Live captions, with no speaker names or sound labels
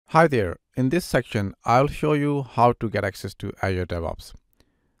Hi there. In this section, I'll show you how to get access to Azure DevOps.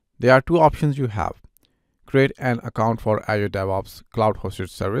 There are two options you have. Create an account for Azure DevOps cloud-hosted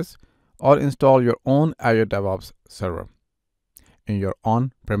service or install your own Azure DevOps server in your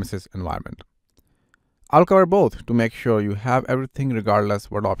on-premises environment. I'll cover both to make sure you have everything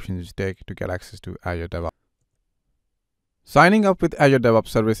regardless what options you take to get access to Azure DevOps. Signing up with Azure DevOps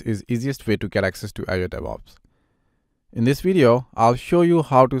Service is the easiest way to get access to Azure DevOps. In this video, I'll show you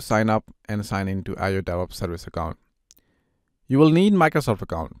how to sign up and sign into Azure DevOps Service account. You will need Microsoft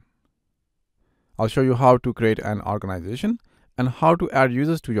account. I'll show you how to create an organization and how to add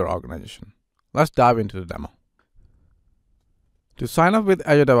users to your organization. Let's dive into the demo. To sign up with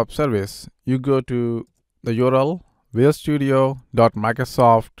Azure DevOps Service, you go to the URL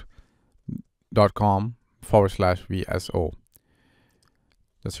visualstudio.microsoft.com/VSO.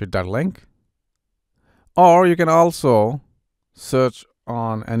 Just hit that link. Or you can also search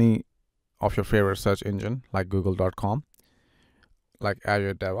on any of your favorite search engine like google.com, like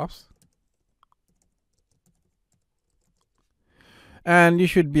Azure DevOps. And you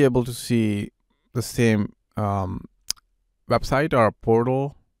should be able to see the same website or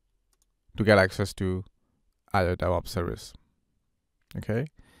portal to get access to Azure DevOps Service. Okay,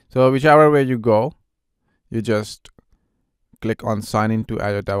 so whichever way you go, you just click on sign into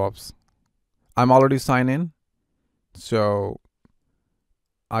Azure DevOps. I'm already signed in, so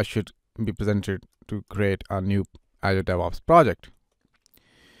I should be presented to create a new Azure DevOps project.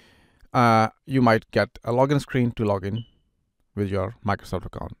 You might get a login screen to log in with your Microsoft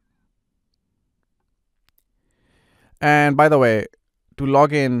account. And by the way, to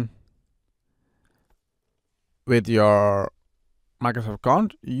log in with your Microsoft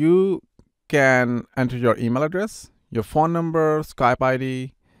account, you can enter your email address, your phone number, Skype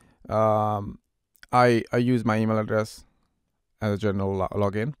ID. I use my email address as a general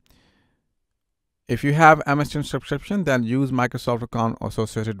login. If you have MS Teams subscription, then use Microsoft account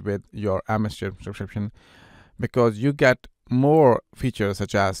associated with your MS Teams subscription, because you get more features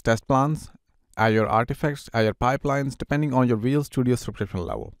such as test plans, Azure artifacts, Azure pipelines, depending on your Visual Studio subscription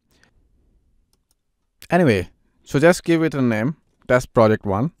level. Anyway, so just give it a name, Test Project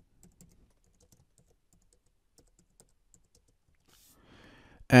 1.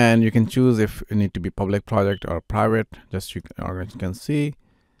 And you can choose if it need to be public project or private, just you can see,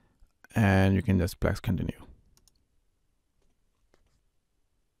 and you can just press continue.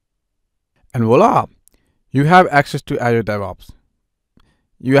 And voila, you have access to Azure DevOps.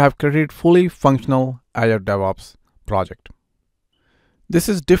 You have created fully functional Azure DevOps project. This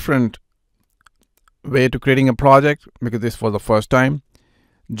is different way to creating a project because this was the first time.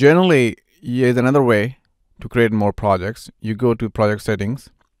 Generally, here's another way to create more projects. You go to project settings.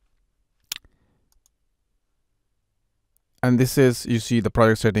 And this is, you see the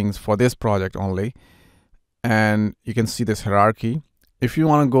project settings for this project only. And you can see this hierarchy. If you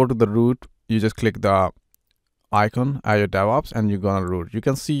want to go to the root, you just click the icon, Azure DevOps, and you go on root. You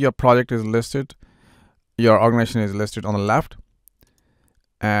can see your project is listed. Your organization is listed on the left.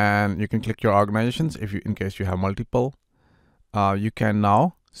 And you can click your organizations in case you have multiple. You can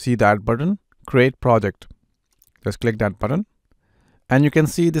now see that button, create project. Just click that button. And you can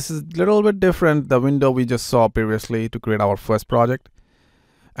see this is a little bit different, the window we just saw previously to create our first project.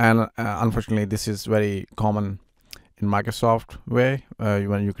 And unfortunately, this is very common in Microsoft way.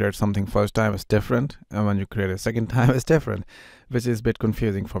 When you create something first time, it's different. And when you create a second time, it's different, which is a bit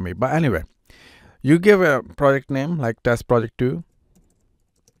confusing for me. But anyway, you give a project name like Test Project 2.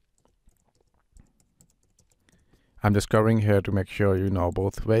 I'm just covering here to make sure you know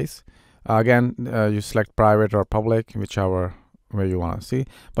both ways. Again, you select private or public, whichever where you want to see.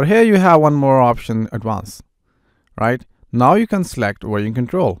 But here you have one more option, advanced, right? Now you can select version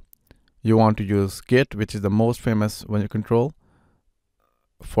control. You want to use Git, which is the most famous version control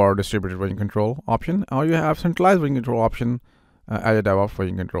for distributed version control option, or you have centralized version control option, Azure DevOps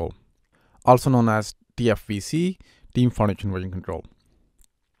version control, also known as TFVC, Team Foundation Version Control.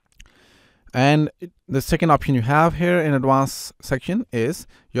 And the second option you have here in advanced section is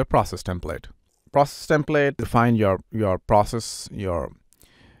your process template. Process template define your process,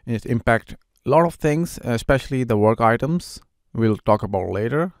 it impact a lot of things, especially the work items we'll talk about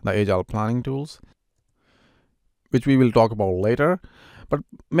later, the agile planning tools, which we will talk about later. But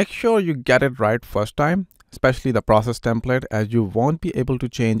make sure you get it right first time, especially the process template, as you won't be able to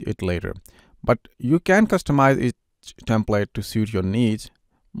change it later. But you can customize each template to suit your needs.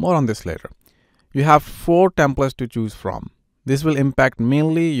 More on this later. You have 4 templates to choose from. This will impact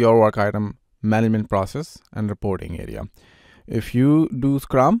mainly your work item management process and reporting area. If you do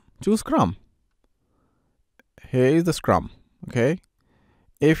Scrum, choose Scrum. Here is the Scrum. Okay,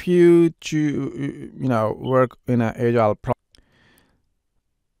 if you work in an agile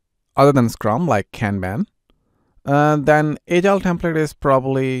other than Scrum, like Kanban, then agile template is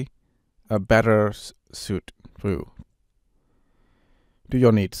probably a better suit for you, to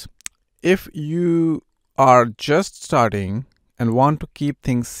your needs. If you are just starting and want to keep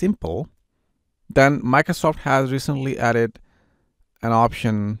things simple, then Microsoft has recently added an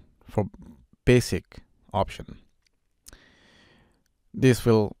option for basic option. This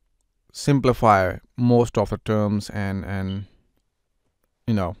will simplify most of the terms and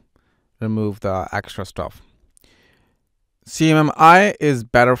remove the extra stuff. CMMI is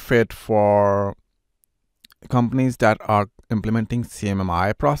better fit for companies that are implementing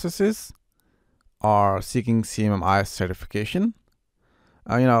CMMI processes or seeking CMMI certification.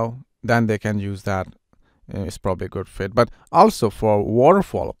 Then they can use that. It's probably a good fit. But also for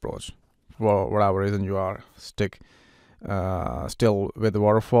waterfall approach, for whatever reason you are still with the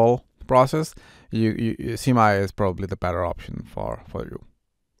waterfall process, CMI is probably the better option for you.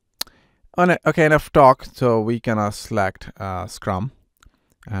 Okay, enough talk. So we can select Scrum,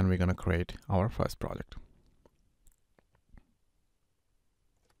 and we're gonna create our first project.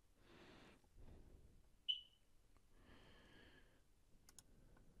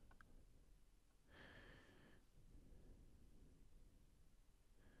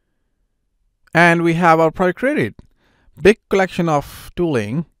 And we have our project created. Big collection of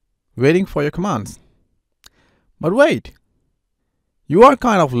tooling waiting for your commands. But wait, you are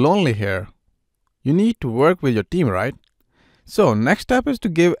kind of lonely here. You need to work with your team, right? So next step is to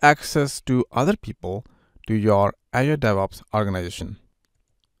give access to other people to your Azure DevOps organization.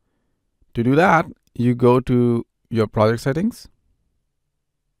 To do that, you go to your project settings.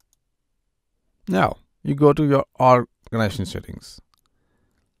 Now you go to your organization settings.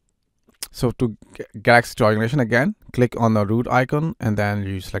 So to get access to organization, again, click on the root icon, and then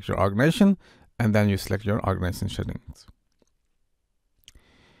you select your organization, and then you select your organization settings.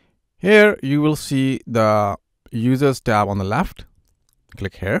 Here you will see the users tab on the left.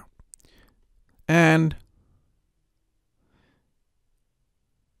 Click here, and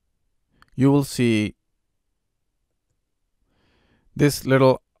you will see this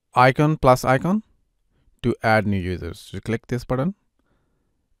little icon, plus icon, to add new users. So click this button,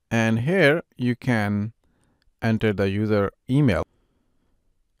 and here you can enter the user email,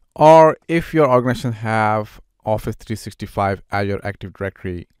 or if your organization have Office 365 Azure Active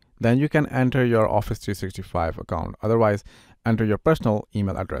Directory, then you can enter your Office 365 account. Otherwise, enter your personal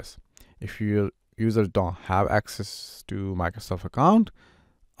email address. If your users don't have access to Microsoft account,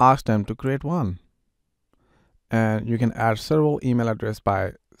 ask them to create one. And you can add several email address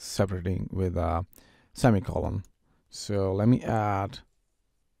by separating with a semicolon. So let me add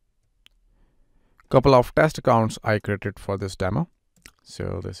a couple of test accounts I created for this demo.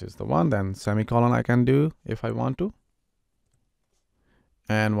 So this is the one, then semicolon I can do if I want to,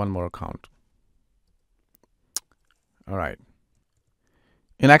 and one more account. All right.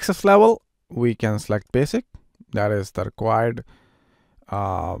 In access level, we can select basic. That is the required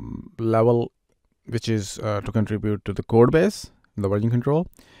level, which is to contribute to the code base, the version control.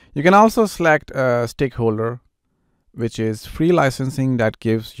 You can also select stakeholder, which is free licensing that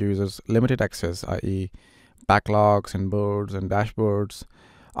gives users limited access, i.e. backlogs and boards and dashboards.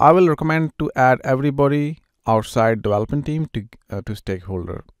 I will recommend to add everybody outside development team to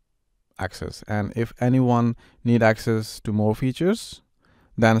stakeholder access. And if anyone need access to more features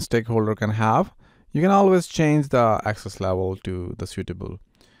than a stakeholder can have, you can always change the access level to the suitable,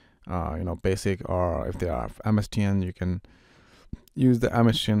 basic, or if they are MSTN, you can use the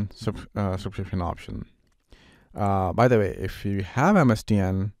MSTN subscription option. By the way, if you have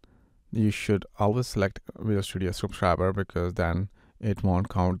MSTN, you should always select Visual Studio Subscriber, because then it won't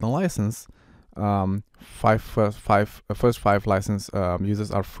count the license. First five license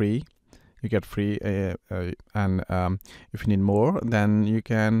users are free. You get free, and if you need more, then you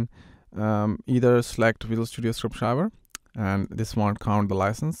can either select Visual Studio Subscriber, and this won't count the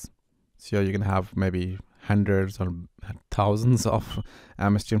license. So you can have maybe hundreds or thousands of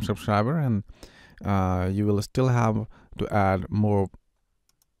MSTN subscriber, and you will still have to add more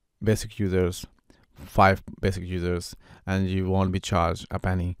basic users, 5 basic users, and you won't be charged a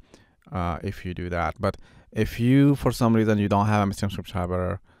penny if you do that. But if you, for some reason, you don't have MSTN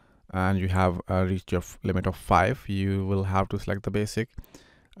subscriber and you have reached your limit of 5, you will have to select the basic,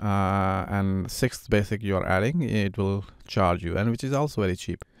 and 6th basic you are adding, it will charge you, and which is also very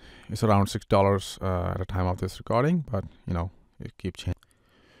cheap. It's around $6 at the time of this recording, but it keeps changing.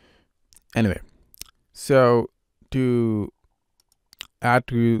 Anyway, so to add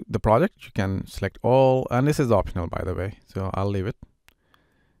to the project, you can select all, and this is optional, by the way, so I'll leave it.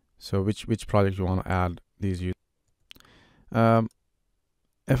 So which project you want to add these users.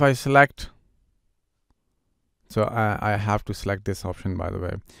 If I select, so I have to select this option, by the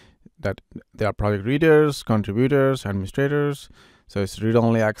way, that there are project readers, contributors, administrators. So it's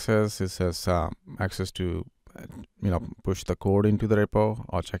read-only access. It says access to push the code into the repo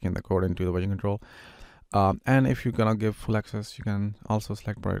or check in the code into the version control. And if you're gonna give full access, you can also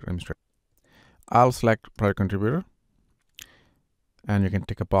select project administrator. I'll select project contributor, and you can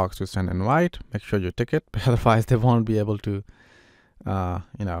tick a box to send invite. Make sure you tick it, otherwise they won't be able to.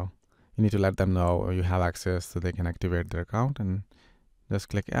 You need to let them know you have access so they can activate their account, and just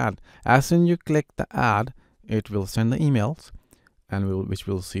click add. As soon as you click the add, it will send the emails, and which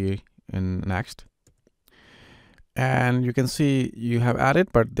we'll see in next. And you can see you have added,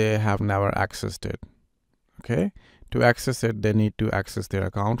 but they have never accessed it. Okay, to access it, they need to access their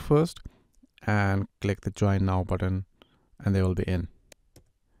account first and click the join now button, and they will be in.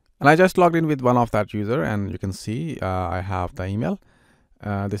 And I just logged in with one of that user, and you can see I have the email.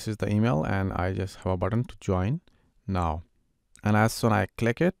 This is the email, and I just have a button to join now. And as soon as I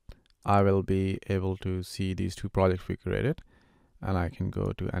click it, I will be able to see these two projects we created, and I can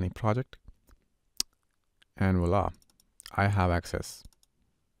go to any project, and voila, I have access.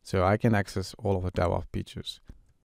 So I can access all of the DevOps features.